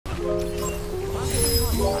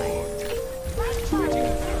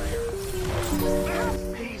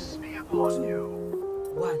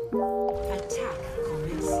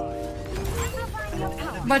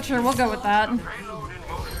But sure, we'll go with that.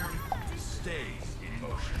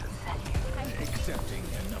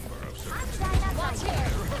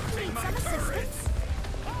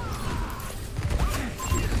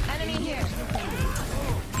 Enemy here.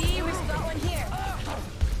 B was got one here.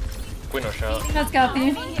 Window shot. That's got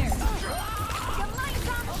you.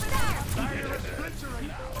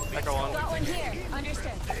 Echo one. Got one here.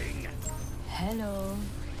 Understood. Hello.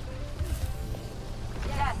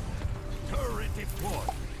 Yes. Turret deployed.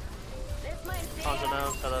 Hanzo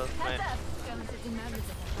now, hello. Nice.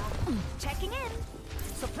 Checking in.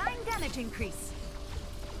 Supplying damage increase.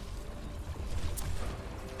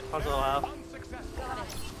 Hanzo half. Got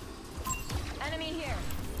it. Enemy here.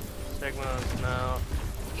 Sigma now.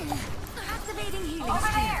 Activating healing.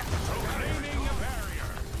 Over there. Proclaiming a barrier.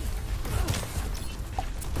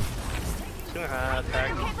 Two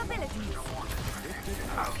attack. Capabilities.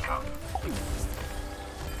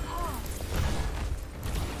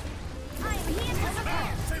 I am here to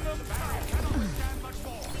support.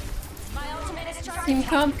 My ultimate is charged. Team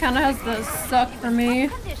comp kind of has the suck for me.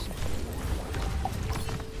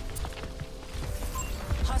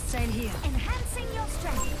 Hostile here. Enhancing your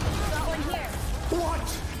strength. Got one here. What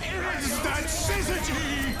is that syzygy?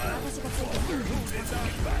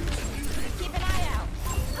 Keep an eye out.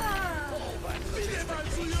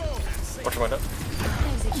 Watch your window.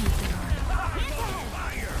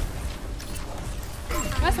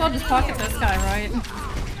 Might as well just pocket this guy, right?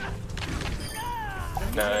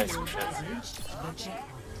 Nice. Shit.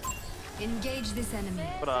 Engage this enemy.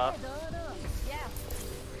 What up? Yeah.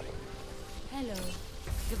 Hello.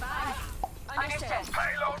 Goodbye. Understood.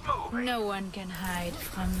 Payload moving. No one can hide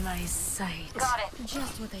from my sight. Got it.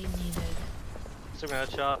 Just what I needed. Sigma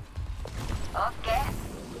headshot. Okay.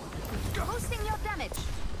 Boosting your damage.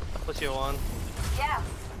 Plus you one. Yeah.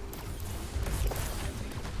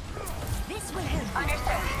 This will help.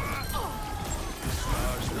 Understood.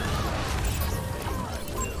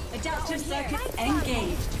 Adaptive circuit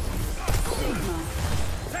engaged. Sigma.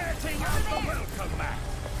 Setting up the welcome mat.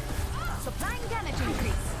 Supplying damage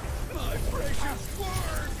increase. My precious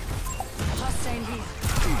word. Hostile here.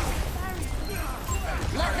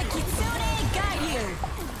 Let the Kitsune guide you.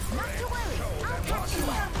 Not to worry. I'll catch you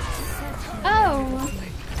up. Oh!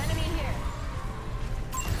 Enemy here.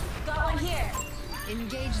 Got one here.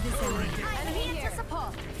 Engage this enemy. Enemy here to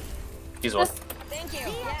support. He's one. Thank you.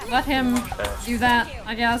 Let him do that,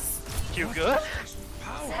 I guess. You good?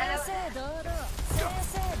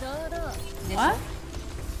 What?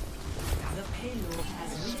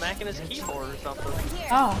 Smacking his keyboard or something.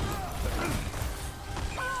 Oh.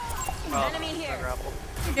 Enemy here. Grapple.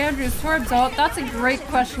 Andrews, towards alt. That's a great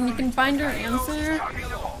question. You can find your answer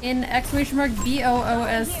in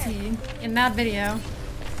 !BOOST in that video.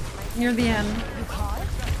 Near the end.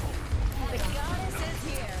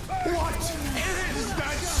 What is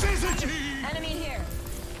that syzygy? Enemy here.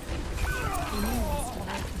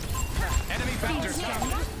 Enemy vector.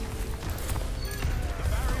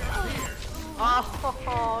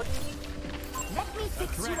 Oh, Let me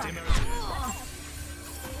fix you up.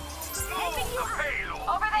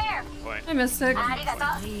 Over there. I missed it. I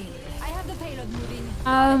have the payload moving.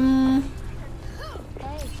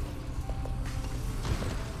 Hey.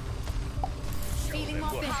 Feeling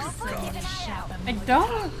more I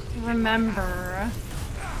don't remember.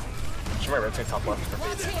 she might rotate top left for me.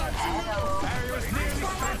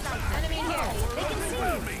 Enemy here. They can see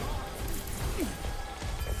me.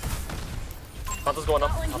 Hanzo's going up.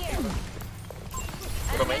 Got one here.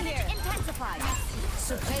 Middle Enemy main. here. Intensify.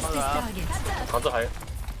 Suppress this target. Hanzo high.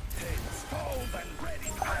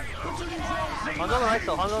 Hanzo on the right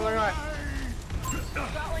still. Hanzo on the right.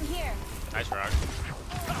 Got one here. Nice rock.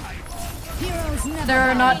 Heroes never There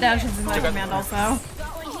are not die. dashes in my command also. Got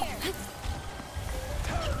one here.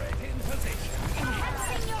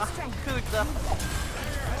 Enhancing your strength.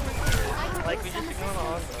 Like we just ignored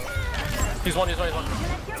Hanzo. He's one. Let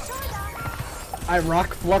your sword down. I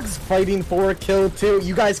rock flux fighting for a kill too.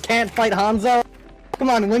 You guys can't fight Hanzo? Come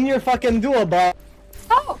on, win your fucking duel, bro.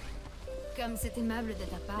 Oh! Comme cet aimable de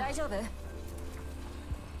ta part. 大丈夫?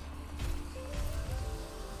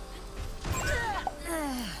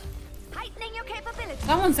 Heightening your capabilities.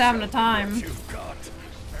 Someone's having a time. You got.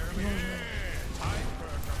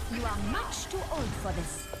 You are much too old for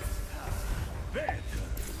this.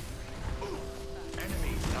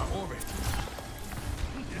 Enemies in orbit.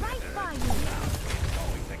 Right by you.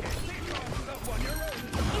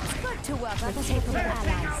 It's good to work with capable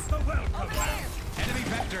allies. Enemy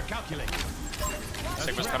vector calculate.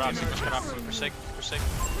 Sigma's cut off. Sigma's cut off. For Sig.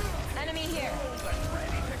 Enemy here.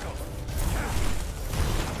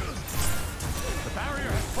 The barrier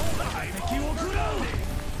has fallen. I think you will grow.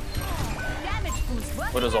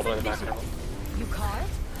 Widow's all the way in the back. Careful. You caught?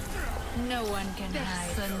 No one can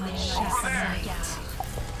hide from my sight.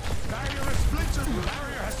 Barrier has splintered.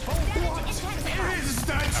 Barrier has fallen. It is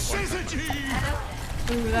that syzygy.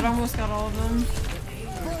 Ooh, that almost got all of them.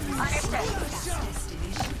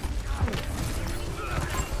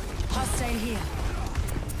 Hostile here.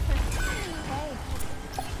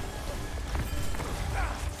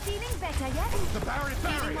 Feeling better yet? The barrier.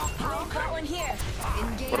 Got one here.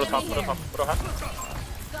 Engage Widow top, me widow here. top, widow half.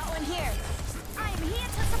 Got one here. I'm here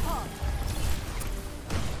to support.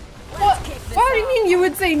 What? What do you mean you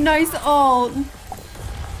would say nice ult?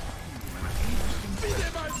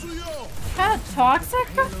 Cat toxic?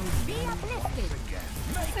 Be uplifted.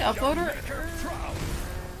 The uploader?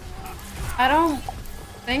 I don't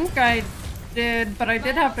think I did, but I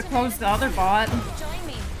did have to close the other bot. Join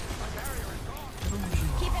me.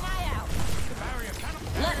 Keep an eye out.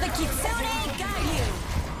 Let the Kitsune guide you.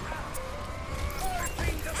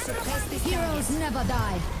 Suppress the heroes never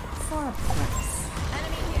die. For a price.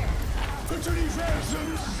 Enemy here. Think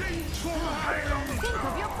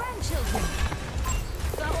of your grandchildren.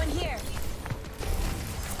 Got one here.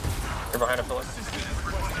 You're behind a pillar. They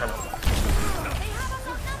have us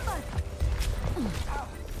outnumbered.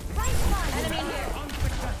 Right one. Enemy here.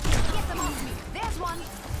 Get them off me. There's one.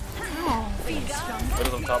 Oh. Feel strong.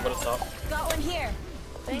 Widow's on top, widow's top. Got one here.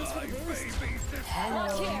 Thanks for the boost. Hello.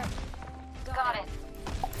 Here. Got it.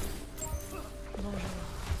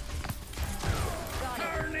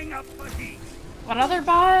 What other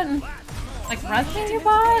bot? Like rescue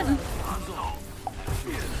bot?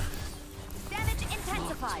 Damage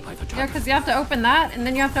intensified. Yeah, because you have to open that, and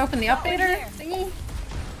then you have to open the updater thingy.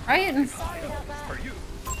 Right? Enemy sighted.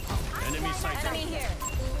 Enemy here.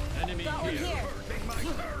 Enemy Got one here. here.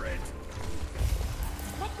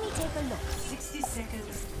 Let me take a look. 60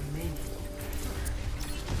 seconds remaining.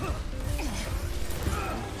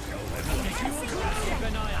 Keep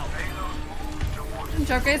an eye out.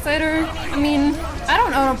 Joke Cider? I mean, I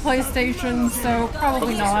don't own a PlayStation, so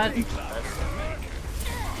probably not.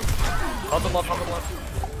 On the left, on the left.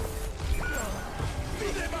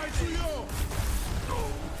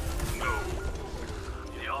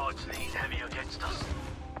 The odds need heavy against us.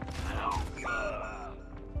 Hello.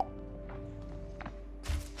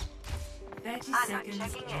 30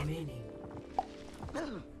 seconds remaining.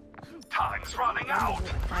 Time's running out.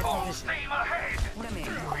 Full steam ahead.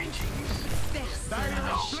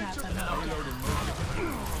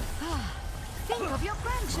 Think of your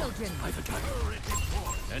grandchildren.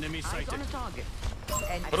 Enemy sighted.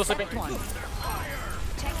 Widow's sleeping.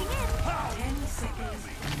 Checking in. 10 seconds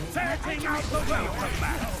remaining. Setting out the welcome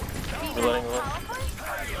mat. Reloading, reloading.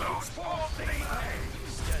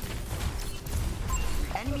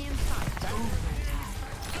 Enemy in sight.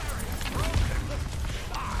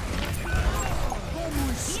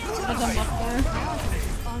 What's on left for?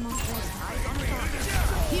 Almost there.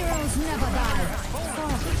 Heroes never die.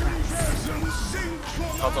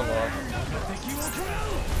 Top on the left.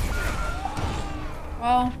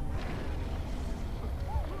 Well,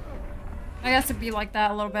 I guess it'd be like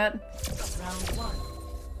that a little bit. Round 1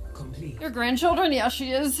 complete. Your grandchildren? Yeah,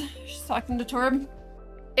 she is. She's talking to Torb.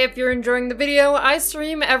 If you're enjoying the video, I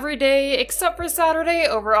stream every day except for Saturday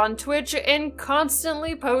over on Twitch and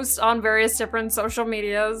constantly post on various different social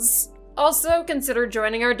medias. Also, consider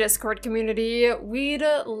joining our Discord community. We'd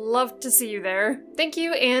love to see you there. Thank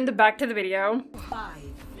you, and back to the video. 5,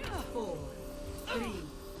 4, 3,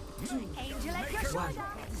 2, Angel at your 1. shoulder.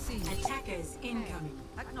 Attackers incoming.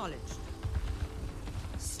 Acknowledged.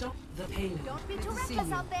 Stop the payload. Don't be too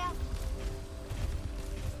reckless out there.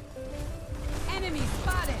 Enemy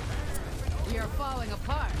spotted. We are falling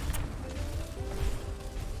apart.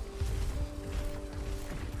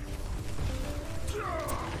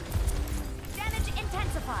 Damage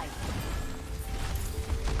intensified.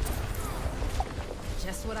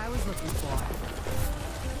 Just what I was looking for.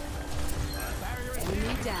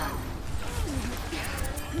 Enemy down.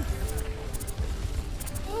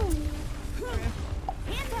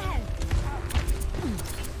 Here to help.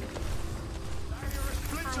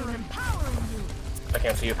 I'm empowering you. I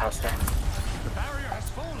can't see you past there. The barrier has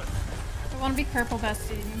fallen. I want to be careful,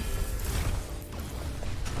 bestie.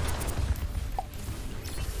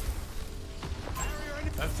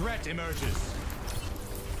 A threat emerges.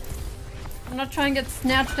 I'm not trying to get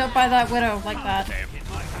snatched up by that widow like that.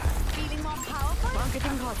 Feeling more powerful?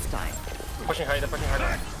 Marketing hostile. Pushing hard, they're pushing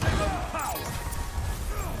harder.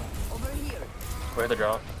 Over here. Where's the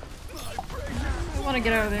draw? I want to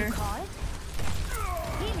get over there. Caught.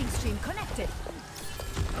 Healing stream connected.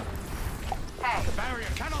 The barrier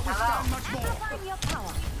cannot withstand much more. Amplifying your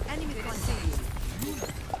power. Enemy can see you.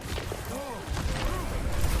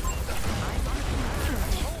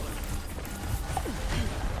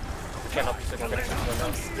 can't help you, so I'm gonna shoot you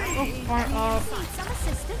now. Oh, far up. Some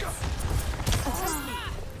assistance.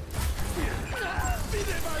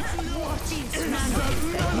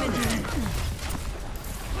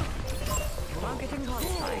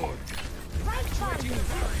 Right side.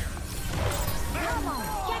 Come on,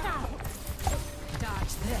 get out.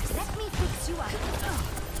 Dodge this. Let me fix you up.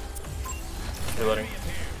 Reloading.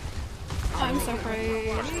 I'm so afraid.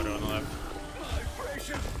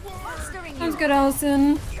 Fostering Sounds you. good,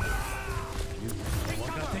 Allison.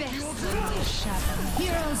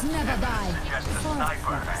 Heroes never die.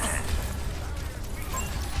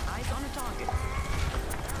 Eyes on a target.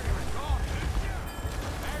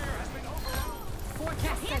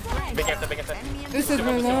 Forecast said Big answer, big answer. This is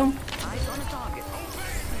really low. Eyes on a target.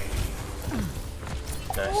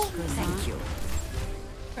 Nice. Thank you.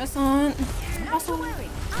 Press on. Not to worry.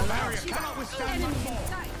 Barrier cannot withstand much more.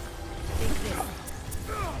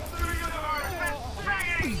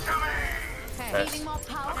 Nice. Needing more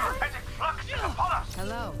power.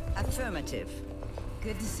 hello. Affirmative.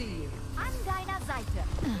 Good to see you. I'm Dinah Zeiter.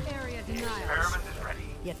 Area denial.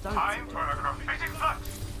 Yestalgia.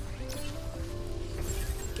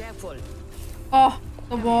 Careful. Oh,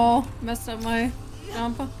 the wall messed up my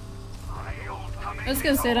jump. I'm just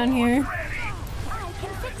gonna stay down here. I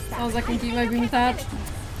can fix As that. long as I can keep my beam attached.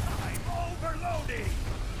 Overloading.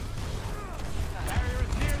 Barrier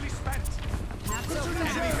is nearly spent. Not so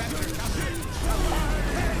fast.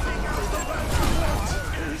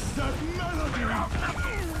 Is that melody?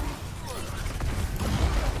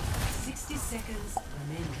 60 seconds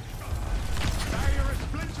remaining. Barrier is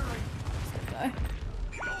splintering. Die.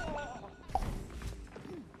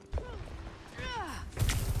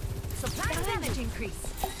 Supply damage increase.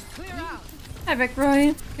 Clear out. Hi,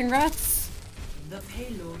 Vicroy. Congrats. The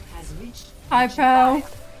payload has reached. Hi, Pow.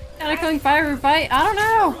 Can I killing fire fight? I don't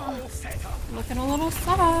know. Looking a little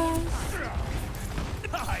sus.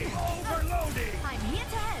 Overloading. I'm here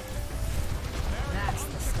to help. That's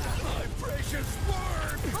the stuff. My precious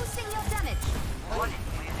word. Boosting your damage.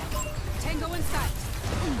 Tango in sight.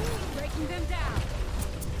 Breaking them down.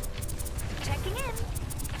 Checking in.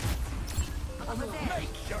 Over there.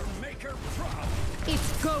 Make your maker proud. It's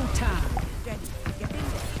go time. Ready. Get in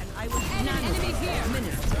there, and I will. Enemy here.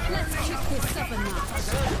 Let's kick this up a notch.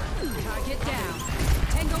 Target down.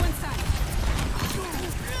 Tango in sight.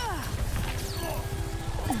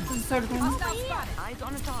 This is sort of fun. Hostile spotted. Eyes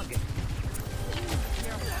on a target.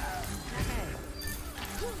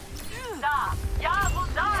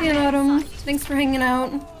 See you, Autumn. Thanks for hanging out.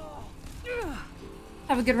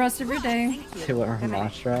 Have a good rest of your day. To her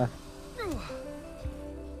Mastra.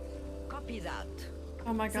 Copy that.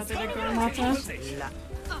 Oh my god, they did go to Matcha.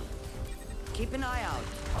 Keep an eye out.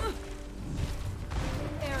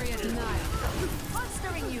 Area denial.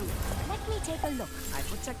 Fostering you. Let me take a look. I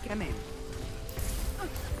put a cam in.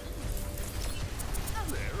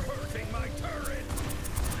 They're hurting my turret.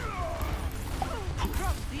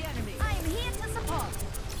 Drop the enemy. I'm here to support.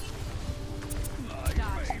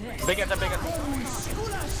 Dodge this. Big answer, big answer.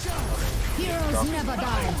 Heroes never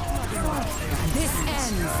die. This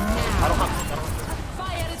ends now.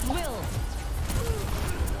 Fire at will.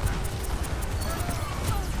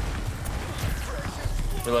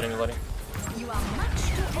 Reloading, reloading. You are much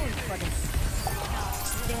too old for this.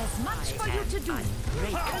 There's much for you to do. I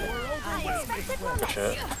expected more. Good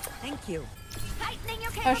shit. Thank you. Tightening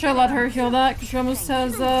your I cable. should let her heal that because she almost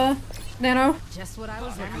has nano. Just what I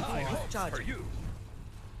was looking for. Charge. For you.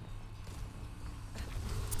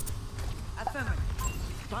 Affirmative.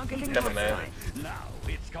 Targeting Never man. Now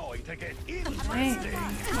it's going to get Dang. interesting. I'll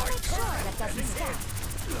make sure that doesn't stop.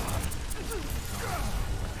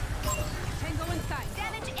 Tango in sight.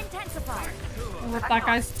 Damage intensified. Rip that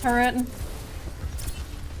guy's turret.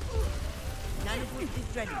 None of it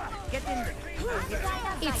is ready. Get in there.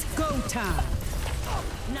 It's go time.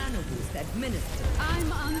 Nano boost administered.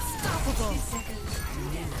 I'm unstoppable.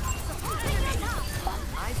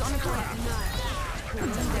 Eyes on a target.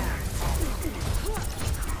 Put them down.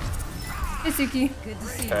 Hey, Suki. Good to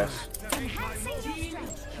see you. Nice. Enhancing your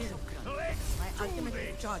strength. My ultimate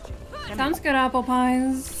is charging. Sounds good, apple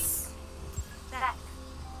pies.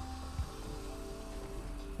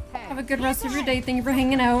 Have a good rest of your day. Thank you for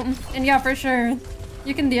hanging out. And yeah, for sure.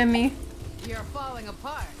 You can DM me. You're falling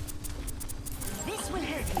apart. This will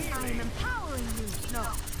help you. I'm empowering you. No.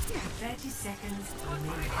 30 seconds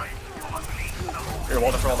remaining. Here,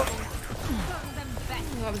 Walter, for Walter.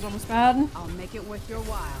 That was almost bad. I'll make it worth your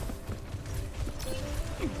while.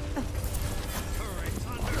 Turret's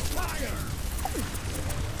under fire.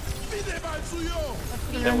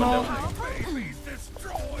 The remote. Baby's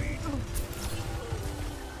destroyed.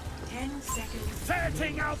 10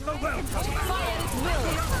 Setting out the welcome. Fire at will.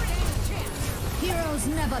 Heroes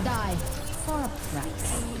never die. For a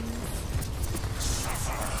price.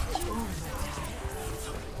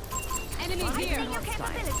 Enemy here.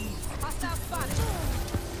 Hostile spotted.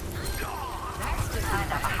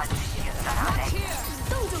 Watch here.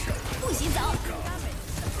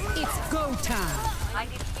 It's go time.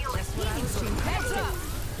 Healing stream. Heads up.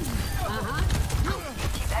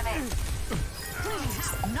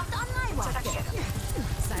 Not on my watch.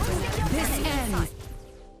 This ends.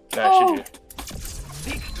 Nah, should you?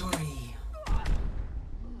 Victory.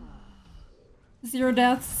 0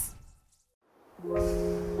 deaths.